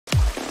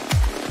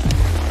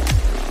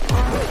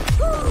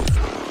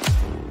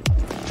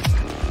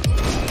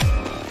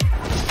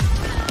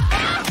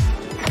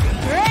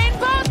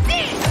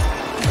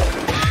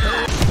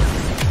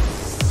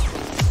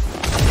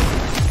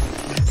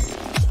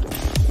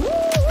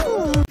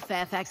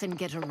Fairfax and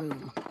get a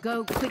room.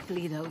 Go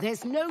quickly, though.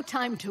 There's no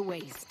time to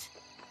waste.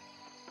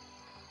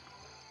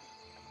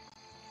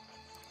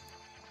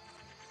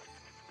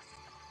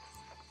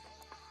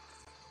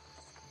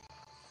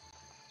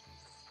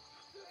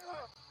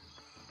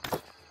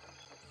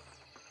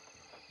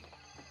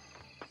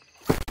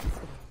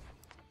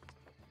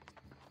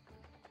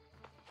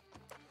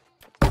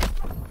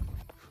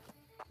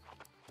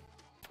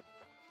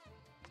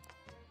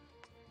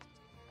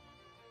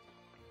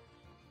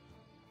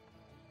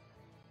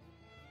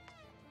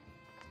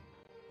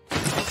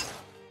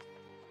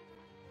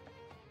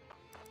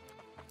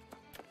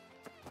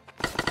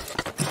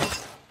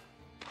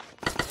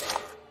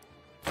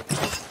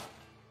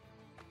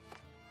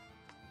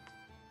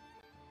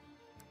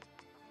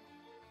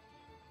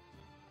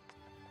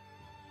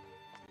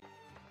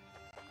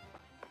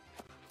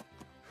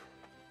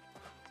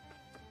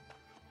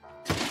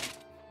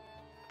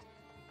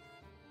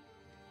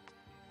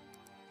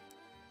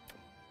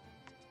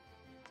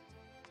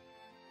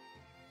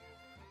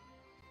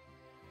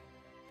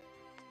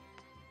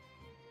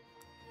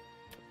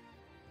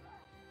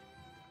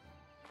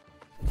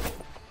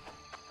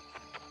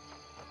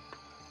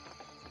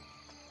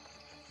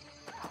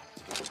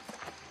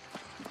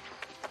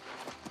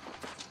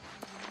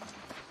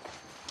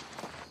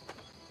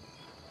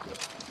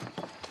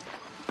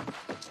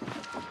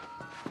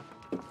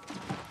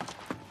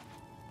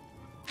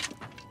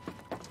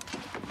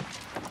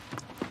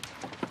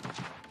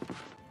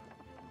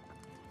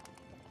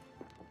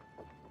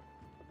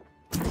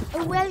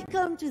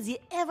 Welcome to the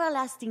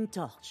everlasting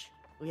torch.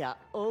 We are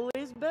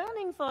always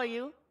burning for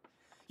you.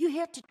 You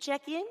here to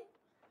check in?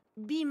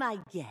 Be my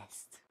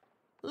guest.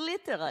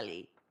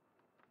 Literally.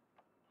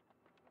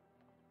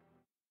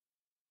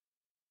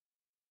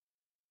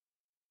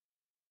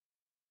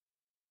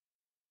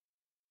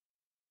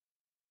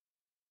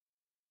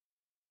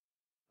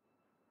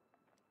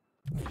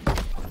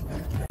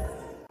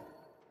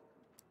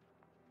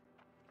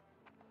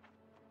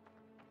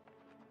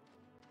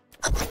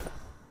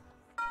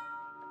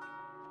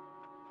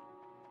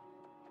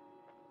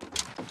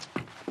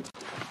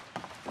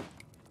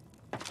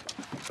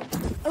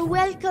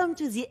 Welcome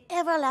to the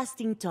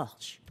everlasting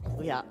torch.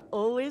 We are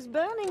always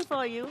burning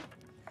for you.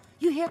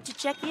 You here to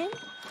check in?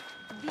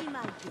 Be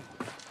my guest.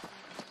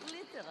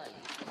 Literally.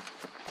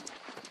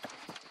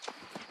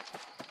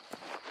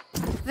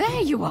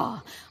 There you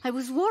are. I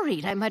was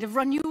worried I might have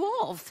run you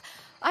off.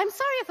 I'm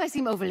sorry if I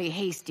seem overly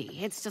hasty.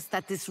 It's just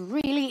that this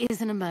really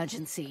is an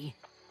emergency.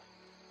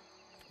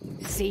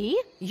 See?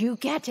 You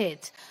get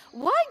it.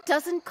 Why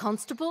doesn't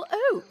Constable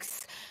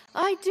Oakes?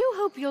 I do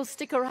hope you'll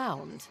stick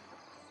around.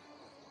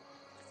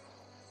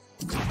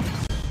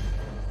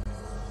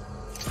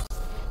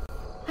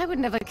 I would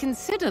never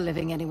consider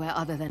living anywhere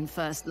other than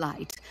First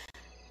Light.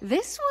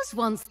 This was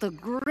once the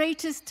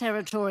greatest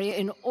territory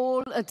in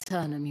all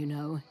Eternum, you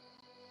know.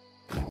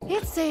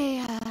 It's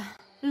a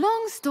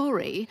long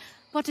story,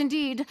 but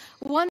indeed,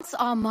 once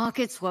our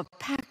markets were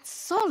packed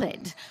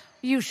solid,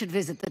 you should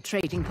visit the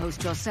trading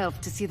post yourself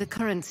to see the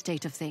current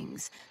state of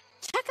things.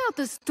 Check out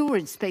the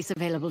storage space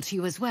available to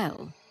you as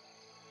well.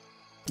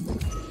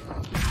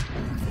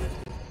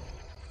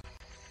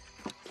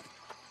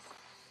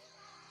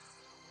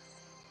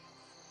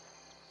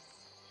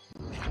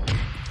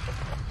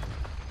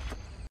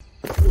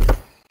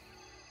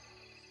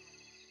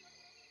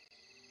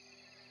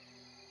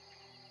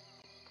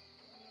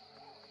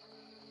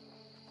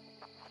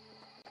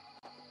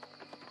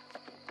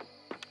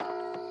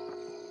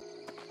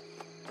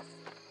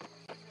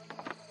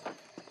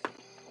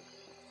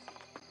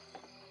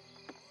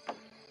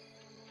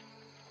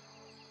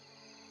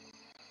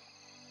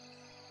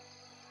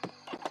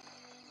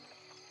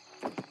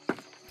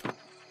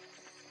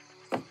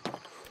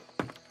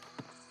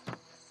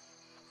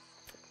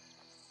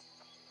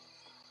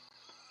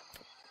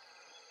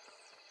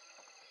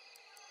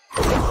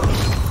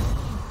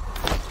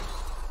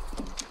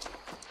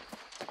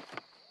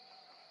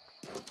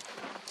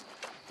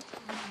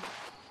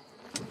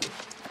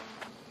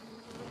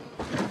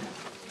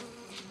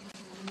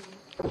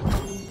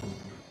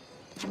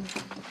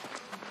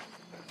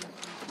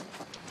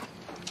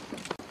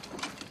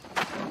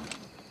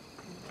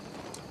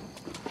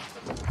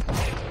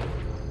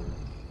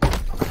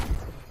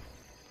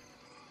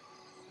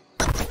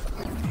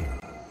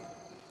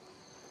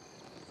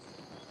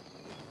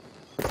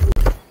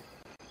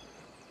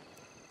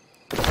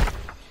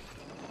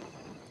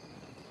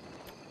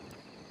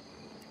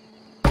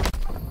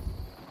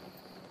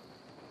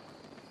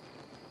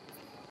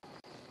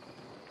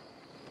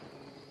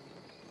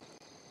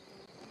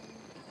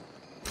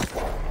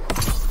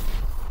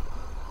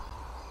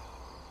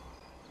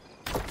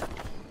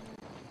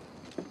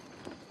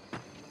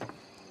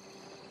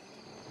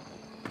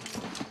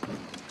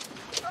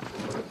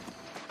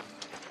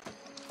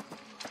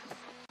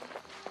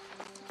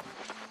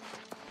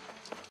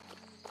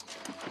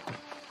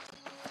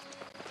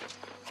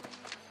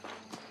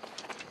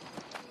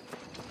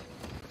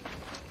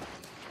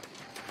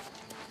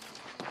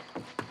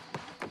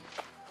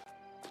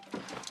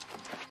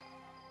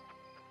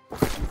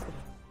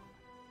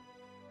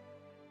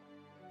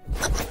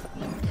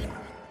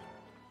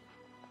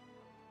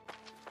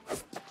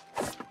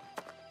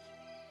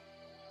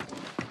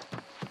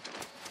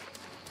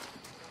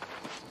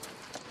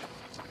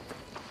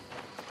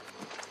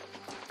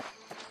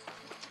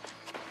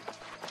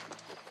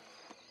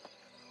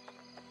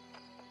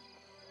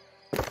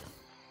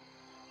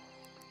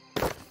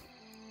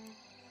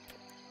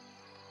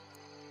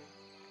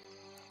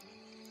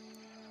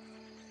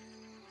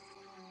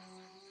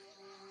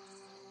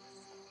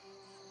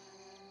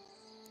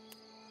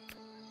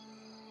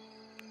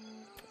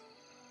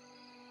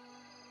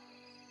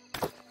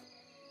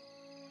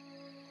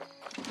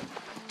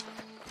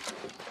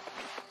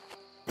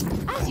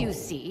 you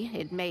see,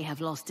 it may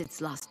have lost its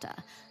luster,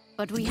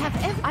 but we have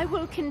I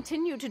will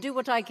continue to do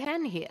what I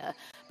can here,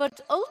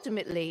 but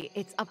ultimately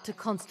it's up to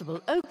Constable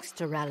Oakes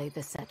to rally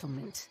the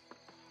settlement.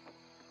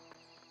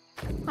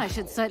 I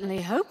should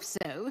certainly hope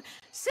so.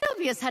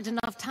 Sylvia's had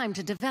enough time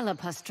to develop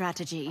her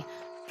strategy.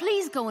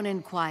 Please go and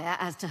inquire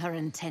as to her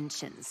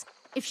intentions.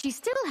 If she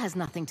still has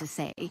nothing to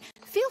say,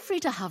 feel free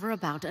to hover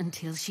about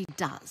until she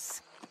does.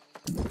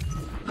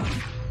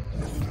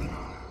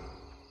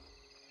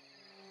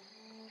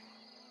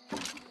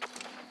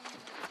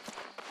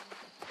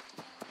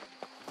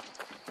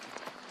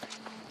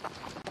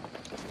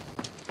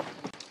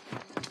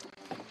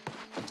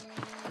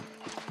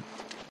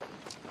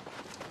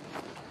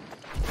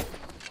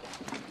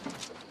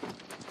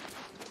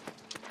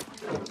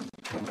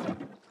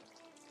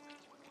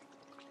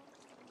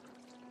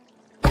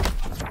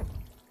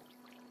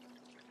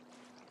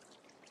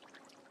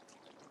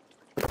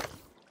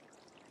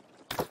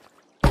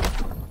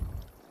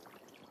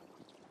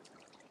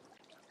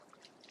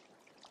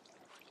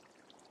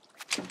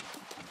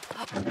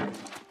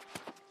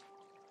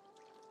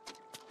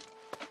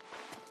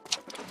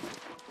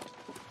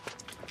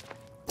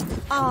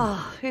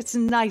 Ah, it's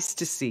nice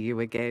to see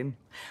you again.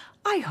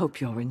 I hope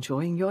you're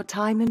enjoying your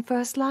time in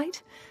First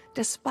Light,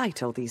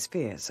 despite all these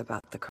fears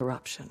about the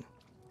corruption.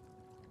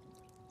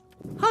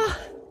 Ah,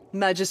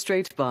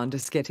 Magistrate Bond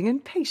is getting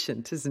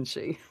impatient, isn't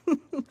she?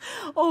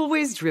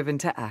 Always driven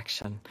to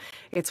action.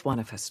 It's one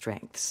of her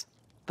strengths.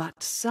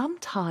 But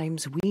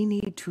sometimes we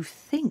need to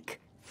think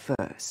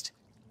first.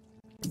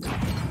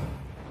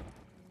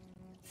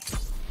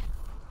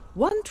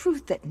 One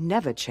truth that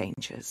never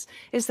changes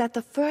is that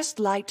the First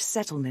Light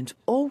settlement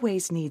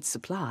always needs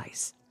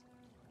supplies.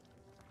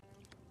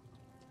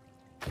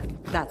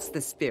 That's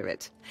the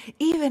spirit.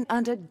 Even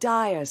under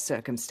dire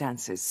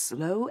circumstances,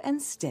 slow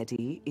and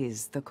steady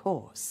is the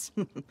course.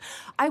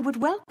 I would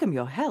welcome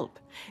your help.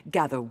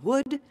 Gather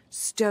wood,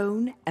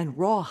 stone, and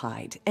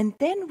rawhide, and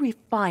then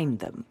refine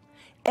them.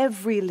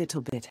 Every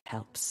little bit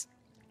helps.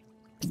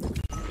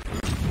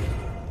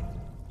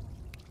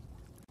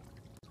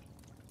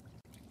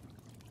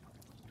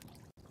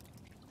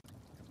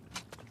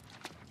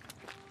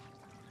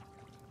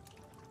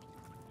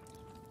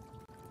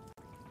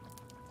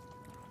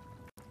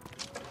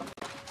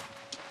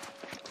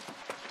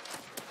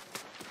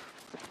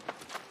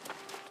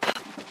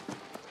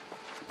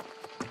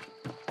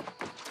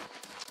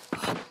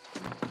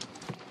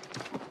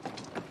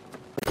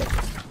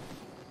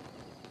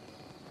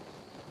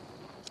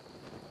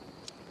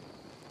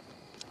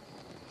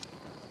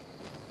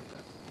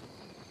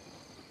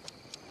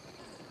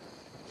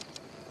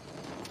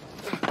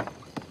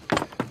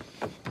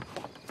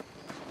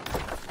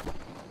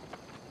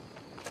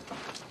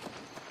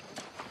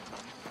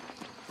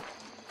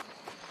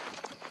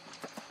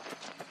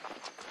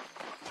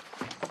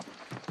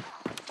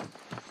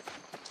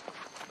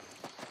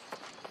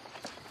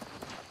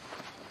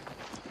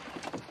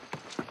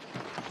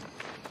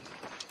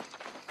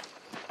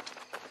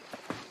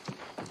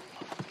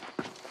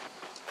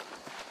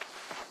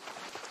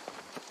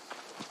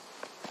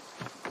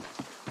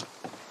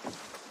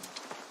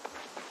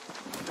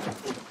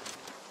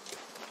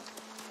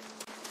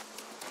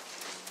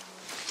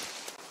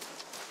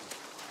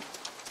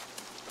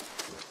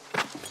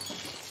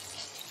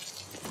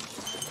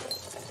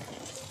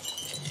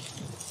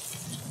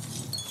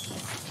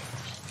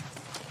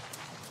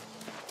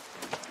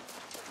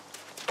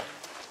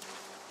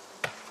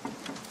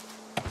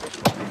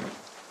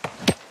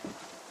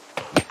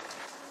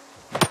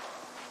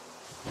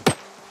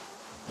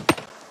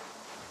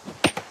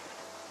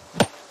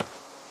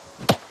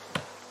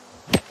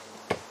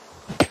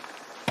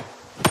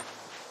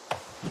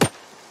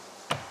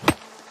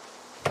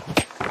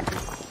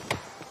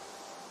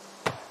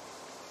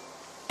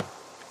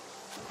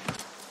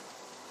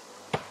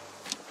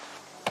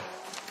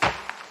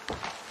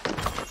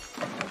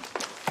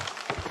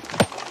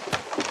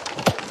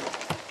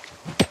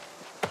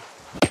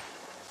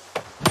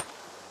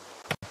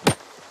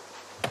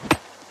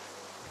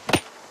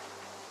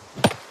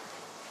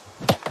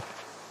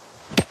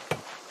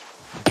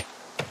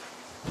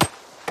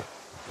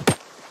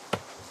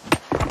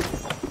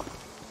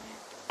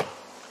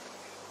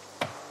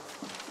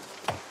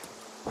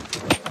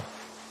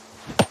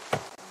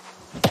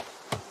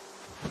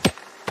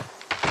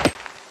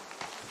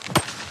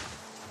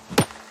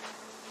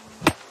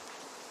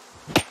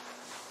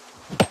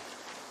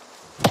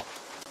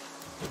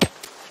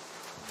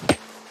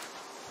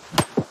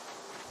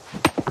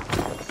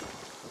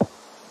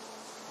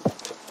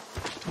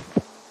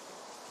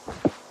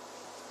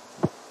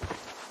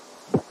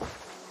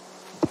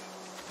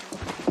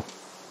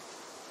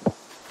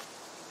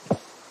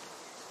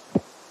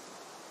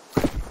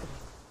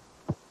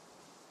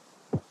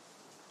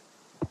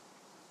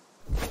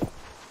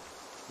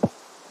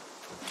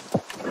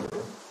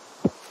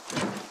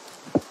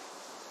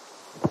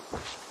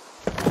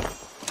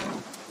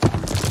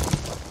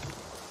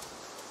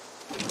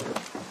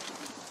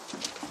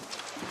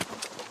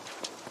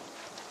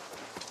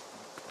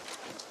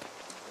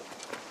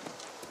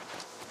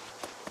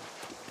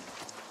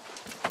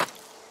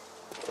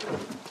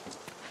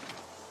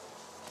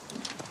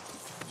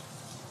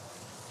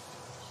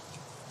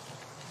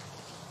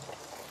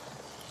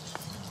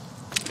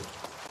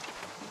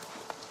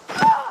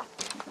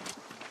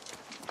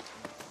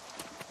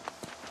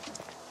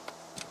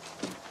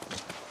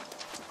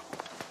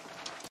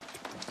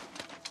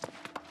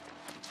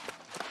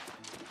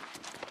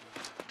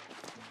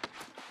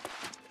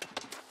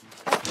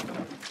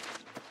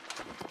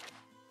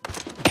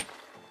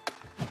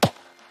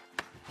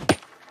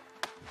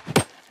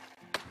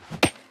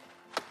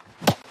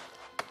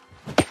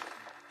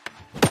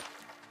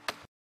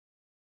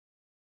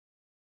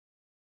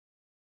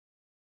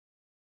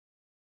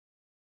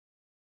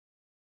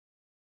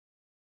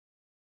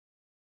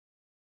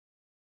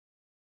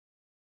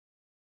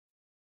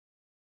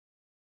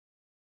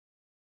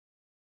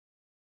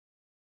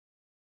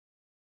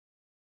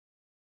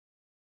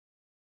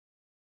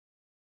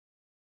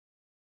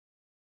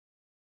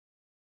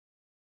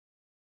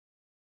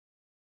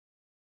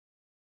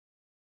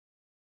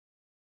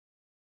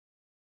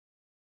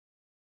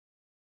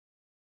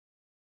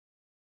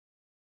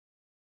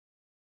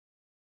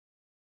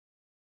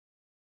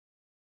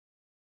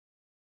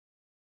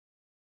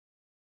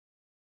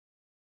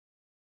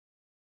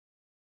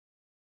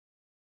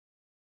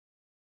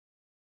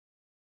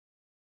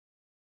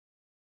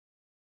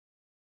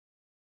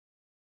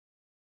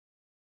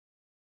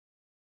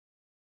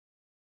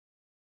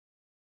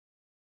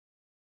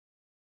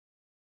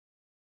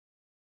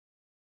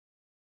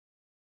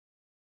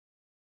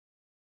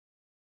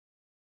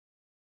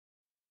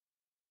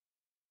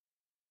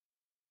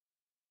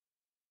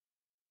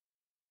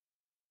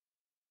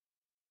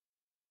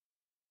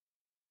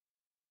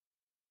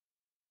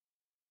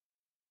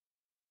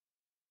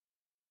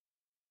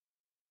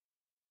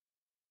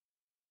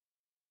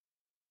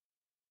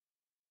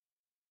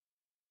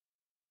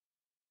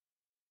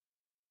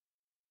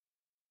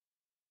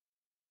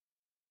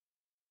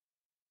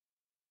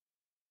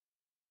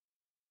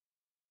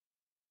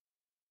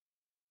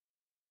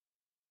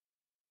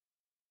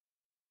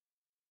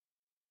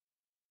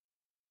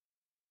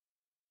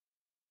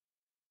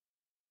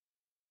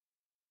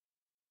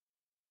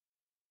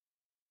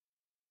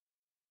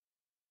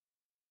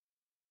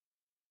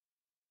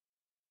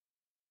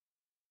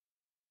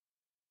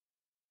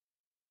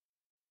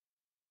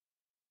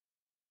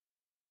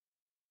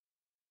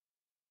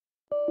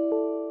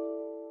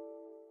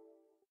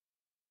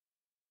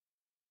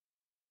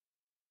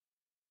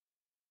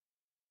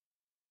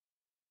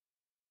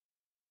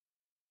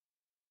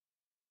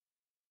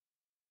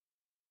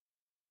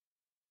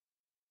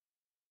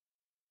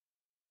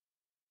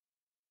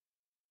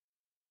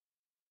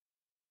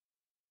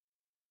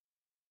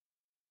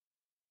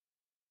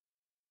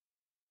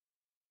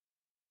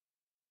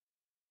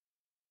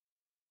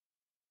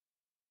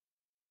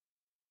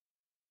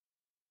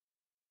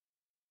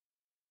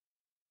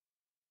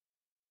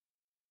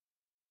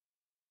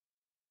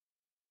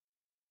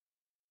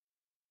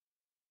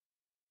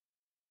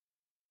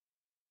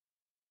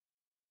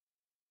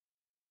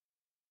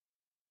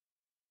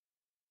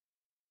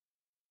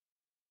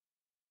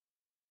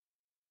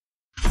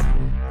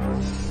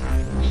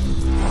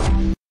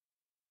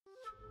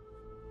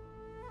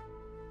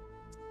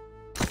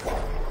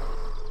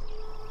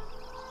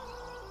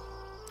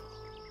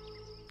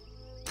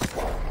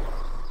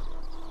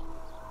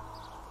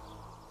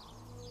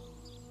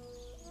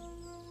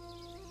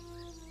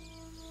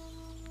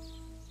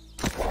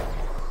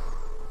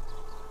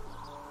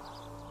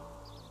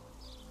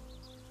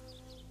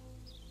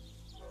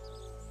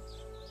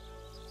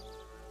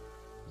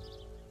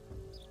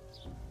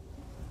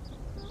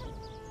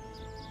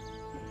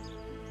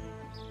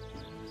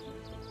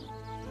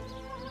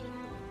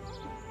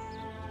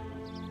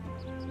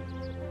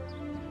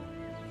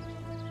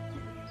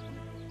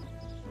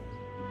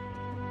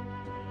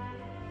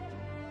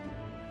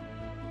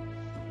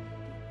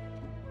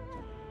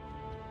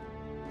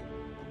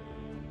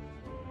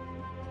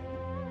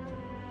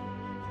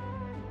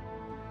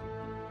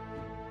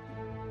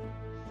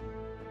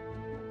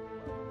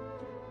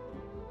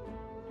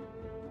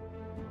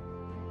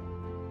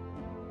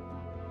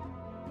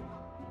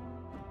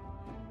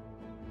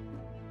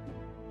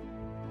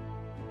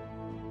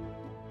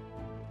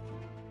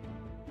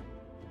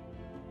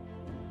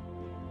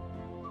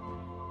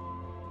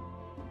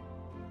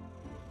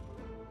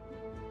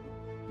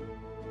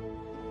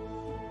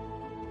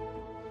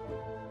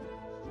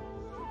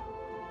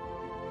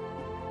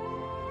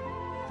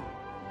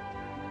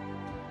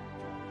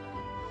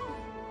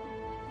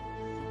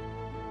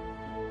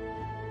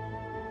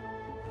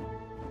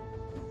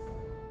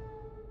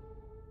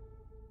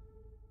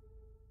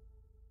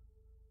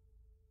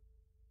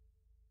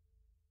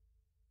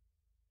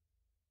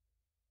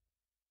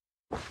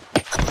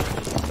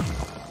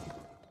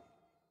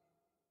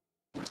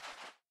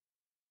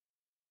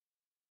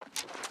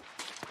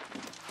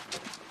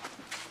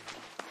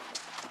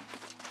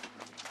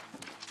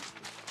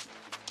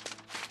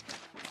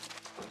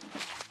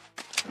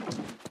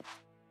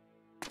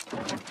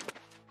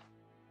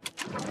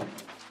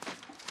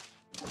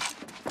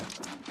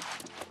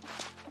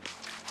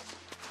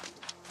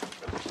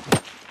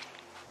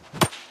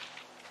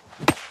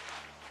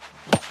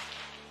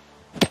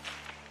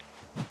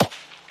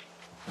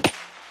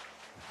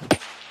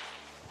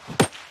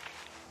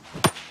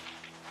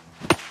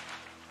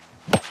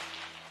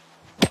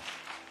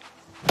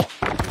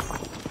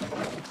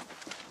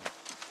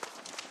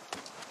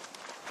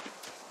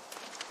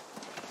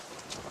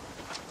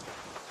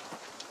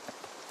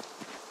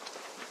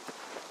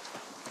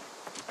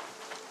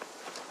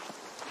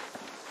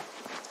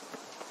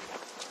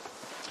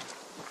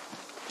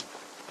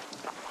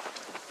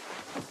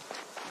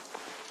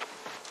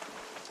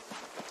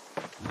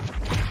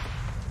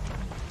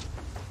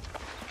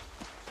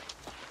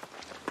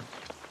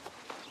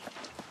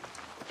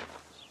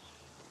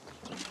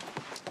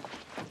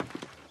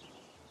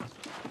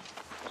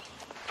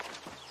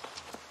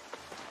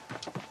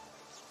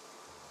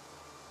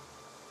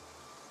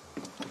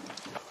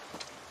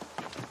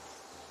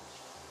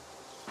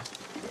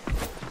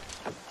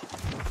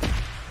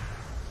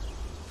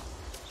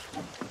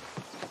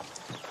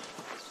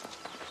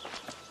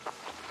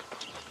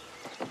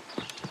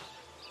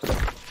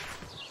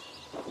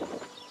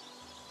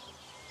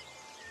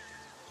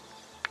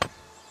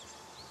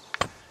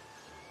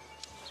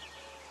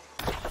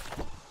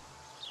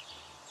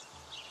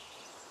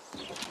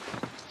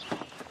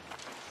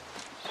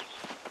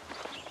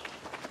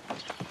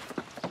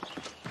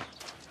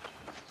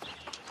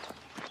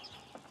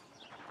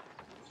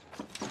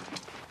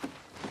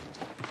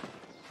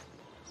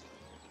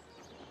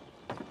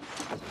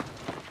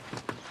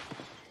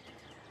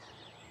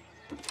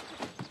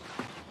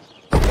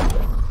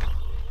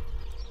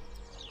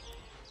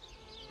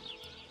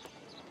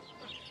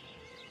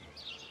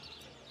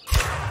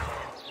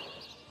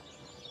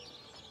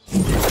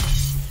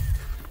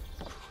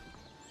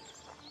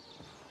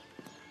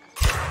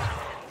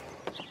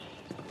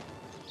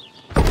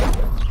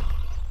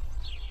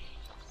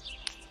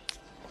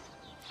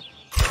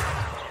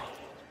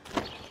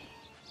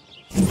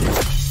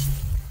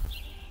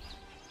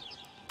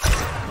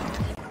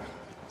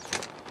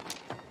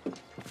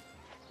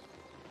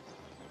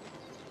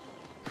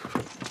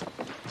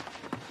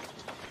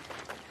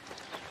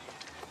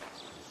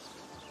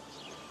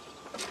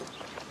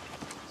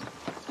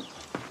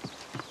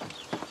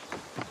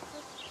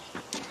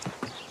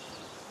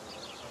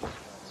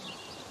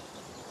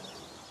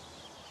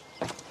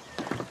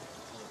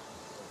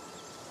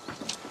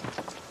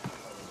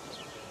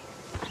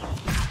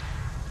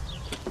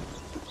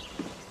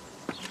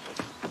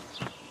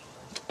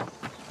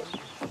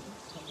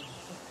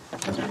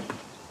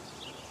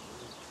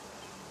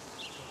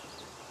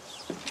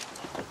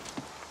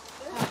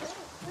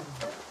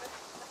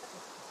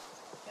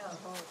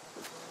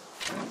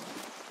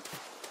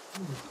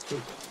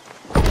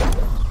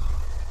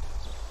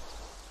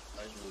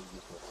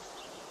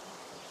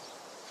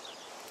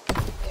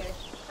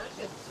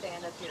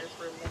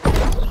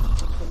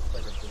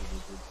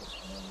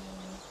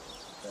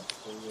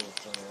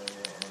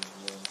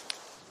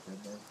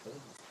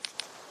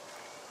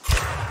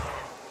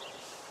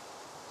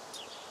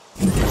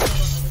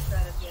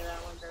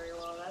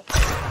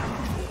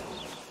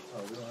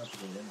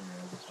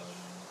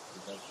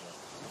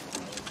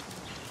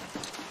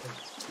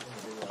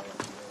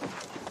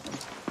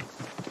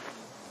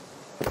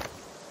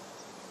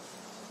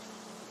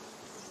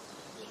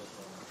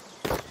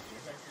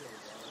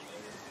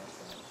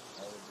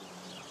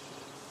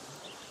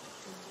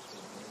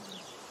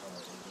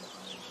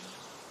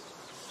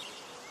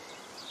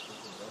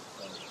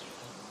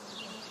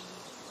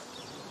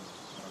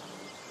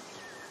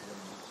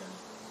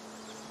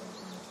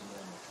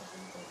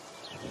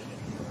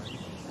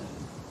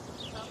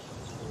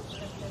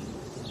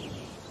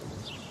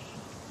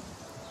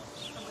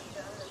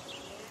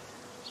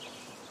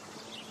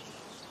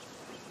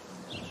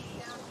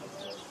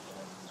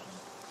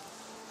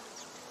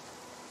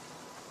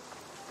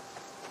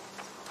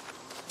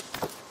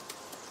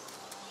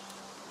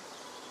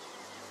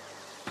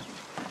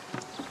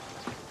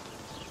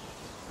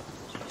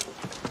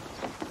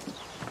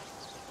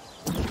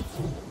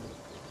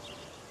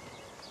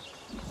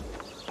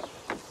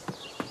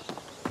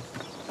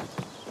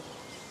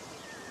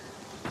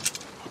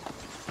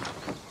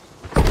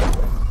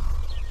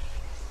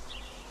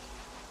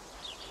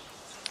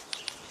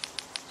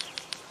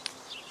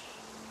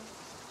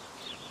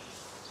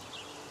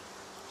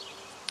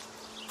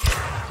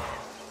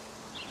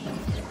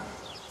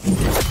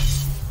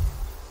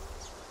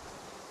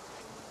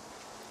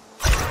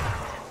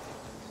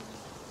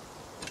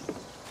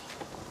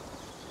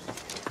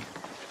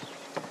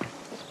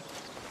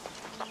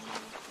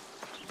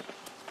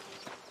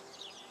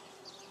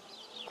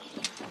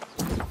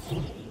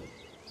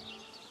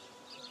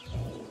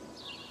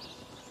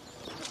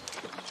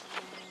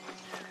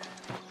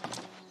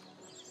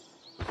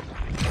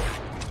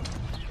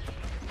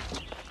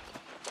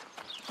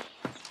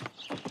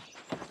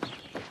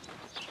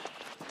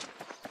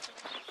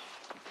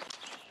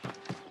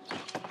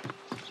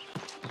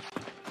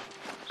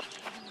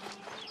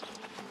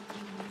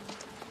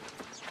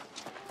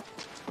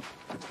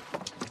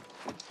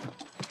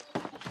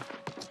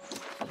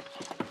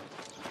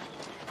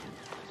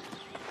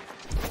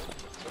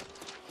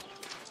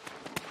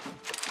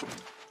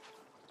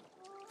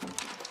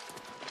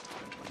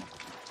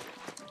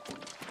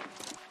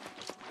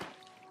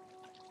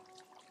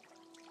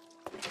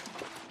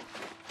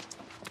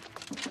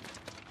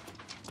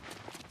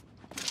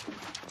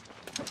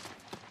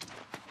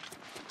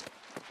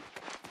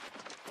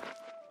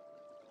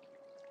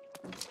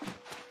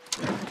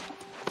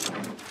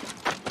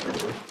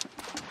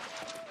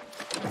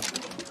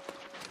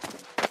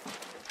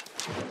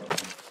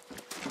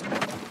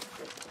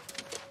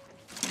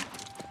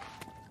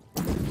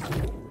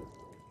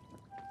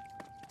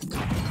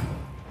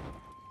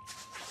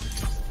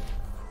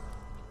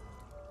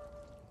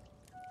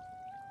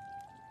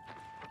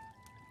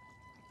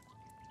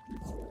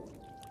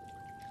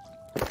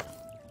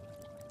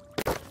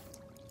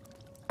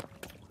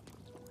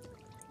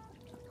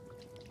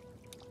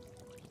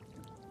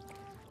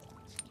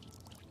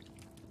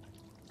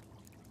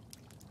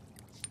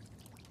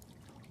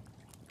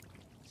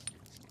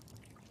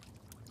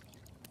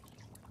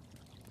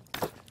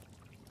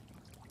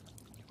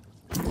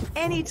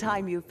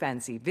 Anytime you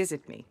fancy,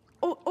 visit me,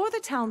 or the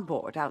town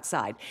board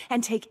outside,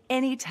 and take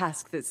any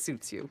task that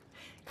suits you.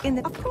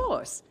 Of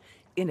course,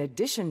 in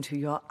addition to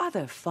your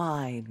other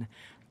fine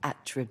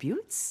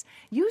attributes,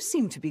 you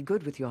seem to be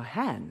good with your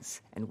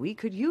hands, and we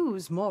could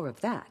use more of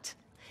that.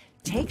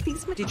 Take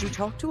these. Did you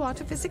talk to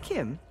Artificer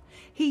Kim?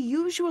 He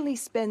usually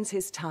spends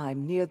his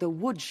time near the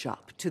wood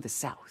shop to the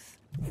south.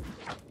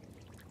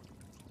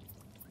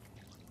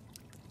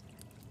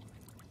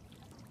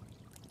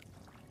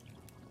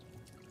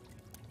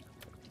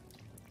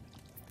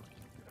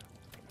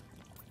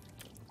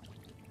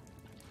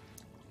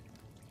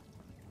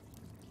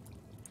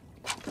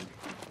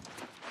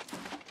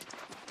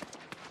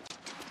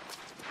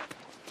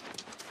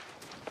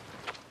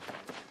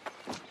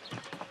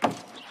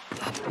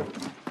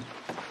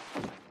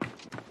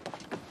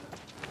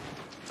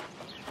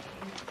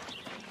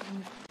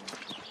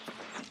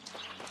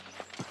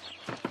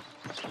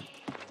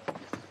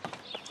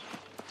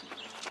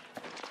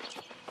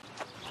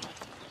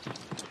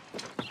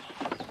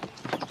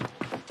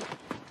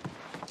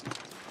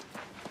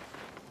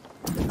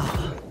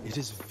 It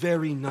is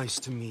very nice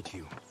to meet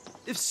you.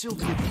 If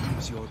Sylvia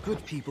believes you're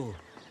good people,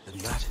 then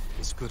that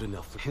is good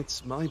enough.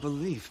 It's my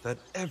belief that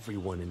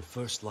everyone in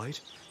First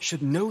Light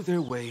should know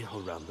their way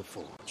around the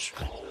Forge.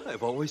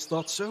 I've always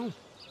thought so.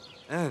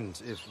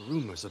 And if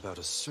rumors about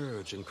a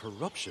surge in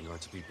corruption are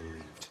to be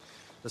believed,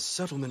 the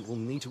settlement will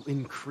need to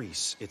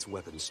increase its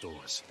weapon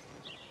stores.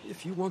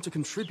 If you want to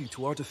contribute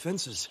to our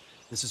defenses,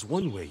 this is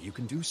one way you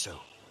can do so.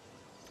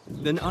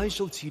 Then I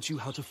shall teach you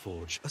how to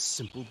forge a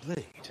simple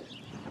blade.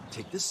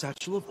 Take this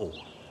satchel of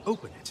ore,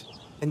 open it,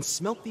 and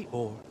smelt the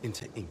ore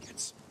into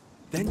ingots.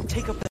 Then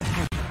take up the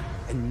hammer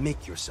and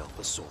make yourself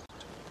a sword.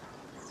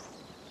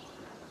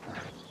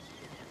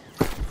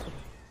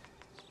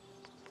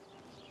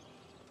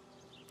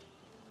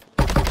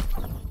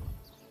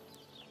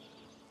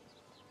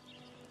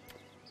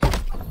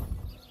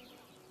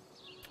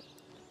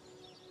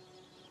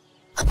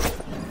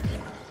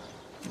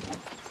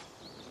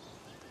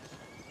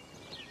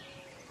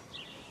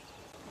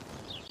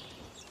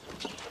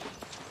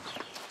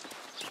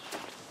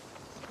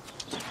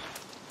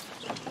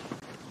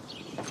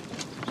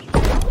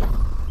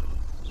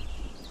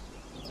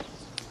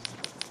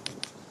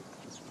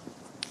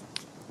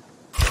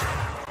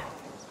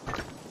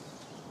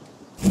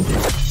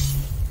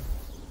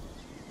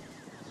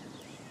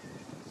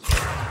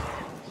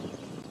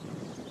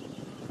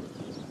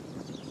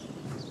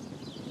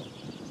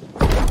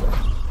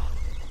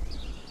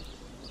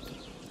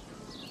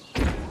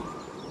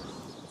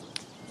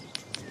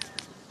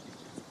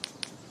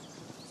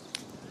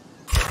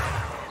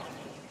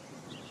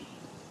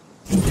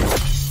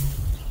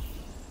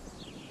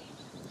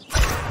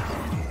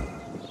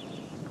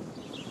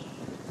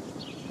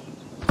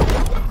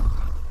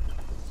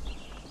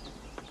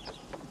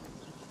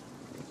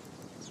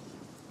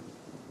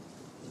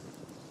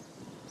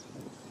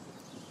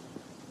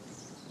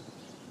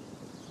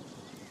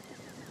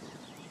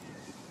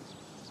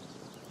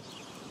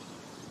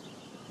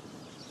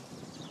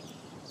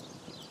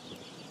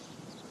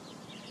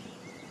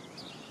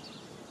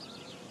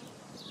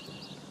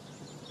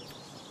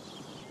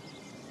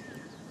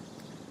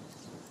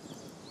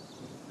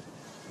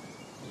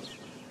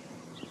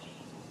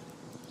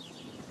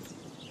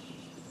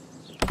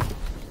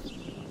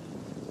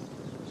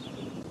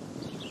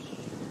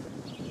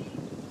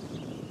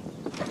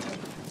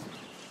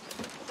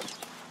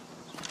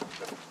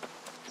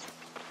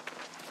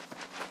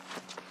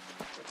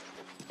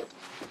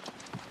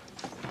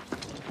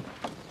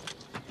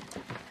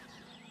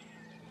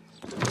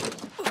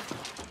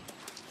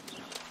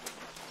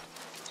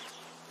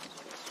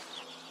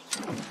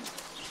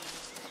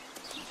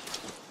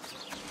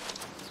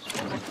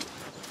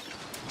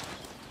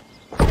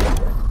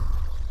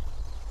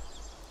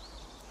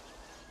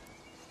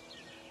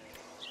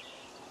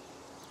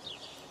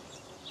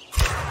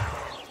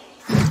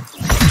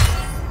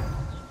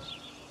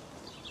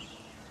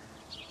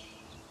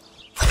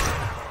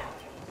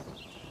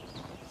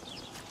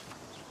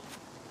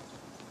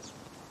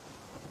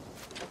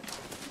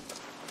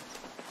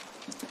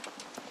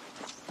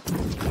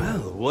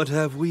 Well, what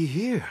have we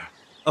here?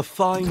 A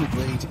fine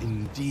blade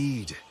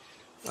indeed.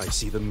 I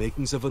see the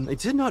makings of I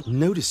did not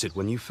notice it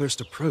when you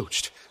first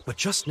approached, but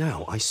just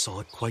now I saw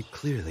it quite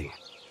clearly.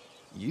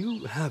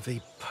 You have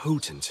a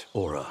potent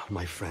aura,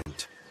 my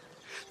friend.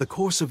 The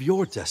course of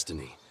your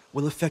destiny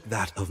will affect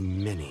that of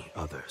many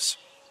others.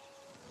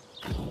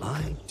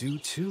 I do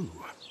too.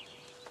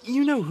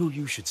 You know who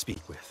you should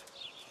speak with.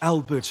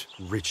 Albert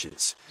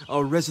Riches,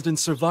 our resident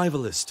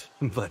survivalist,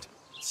 but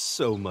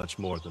so much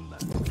more than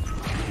that.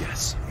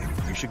 Yes,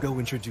 you should go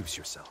introduce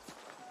yourself.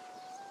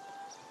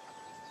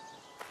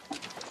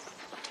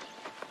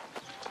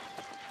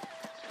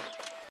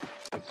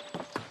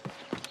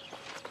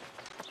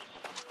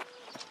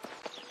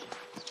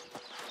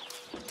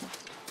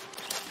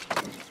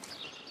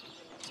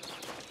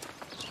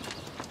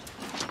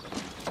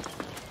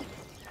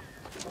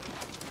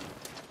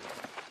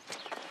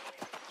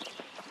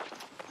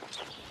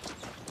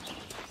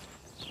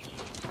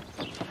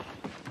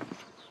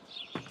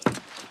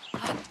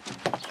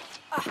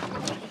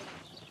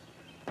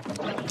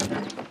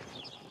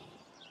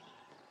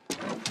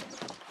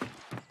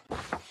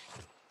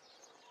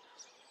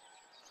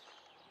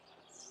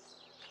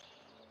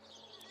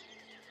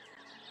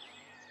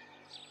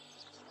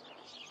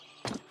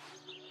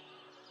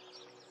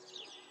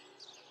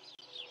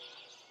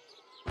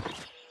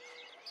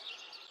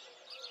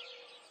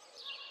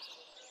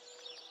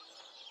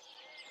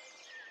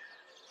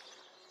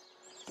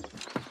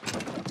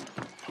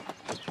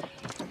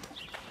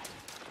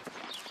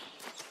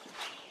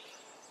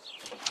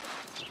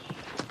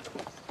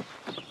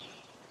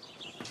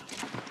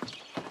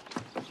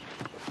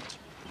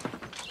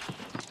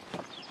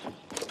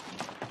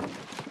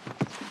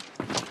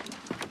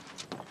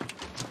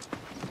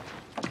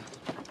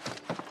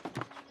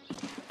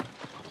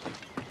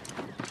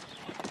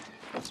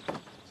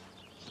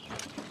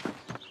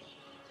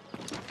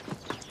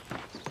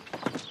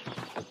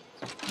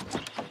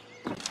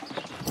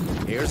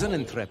 Here's an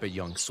intrepid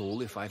young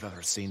soul, if I've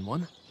ever seen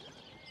one.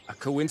 A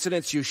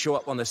coincidence you show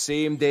up on the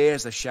same day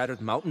as the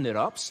shattered mountain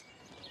erupts?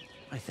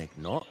 I think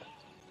not.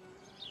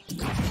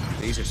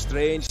 These are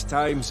strange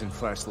times in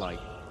First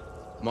Light.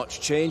 Much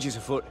change is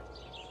afoot.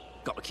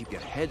 Got to keep your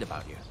head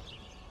about you.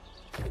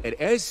 It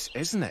is,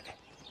 isn't it?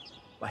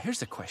 Well,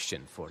 here's a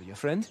question for you,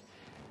 friend.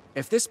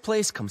 If this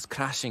place comes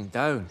crashing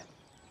down,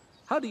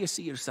 how do you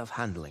see yourself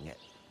handling it?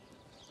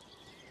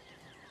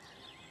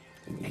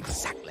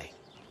 Exactly.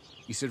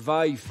 You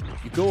survive,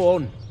 you go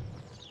on.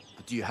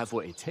 But do you have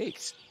what it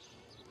takes?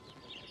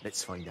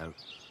 Let's find out.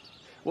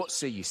 What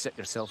say you set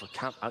yourself a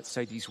camp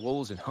outside these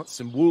walls and hunt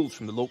some wolves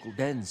from the local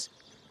dens?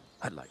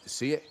 I'd like to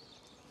see it.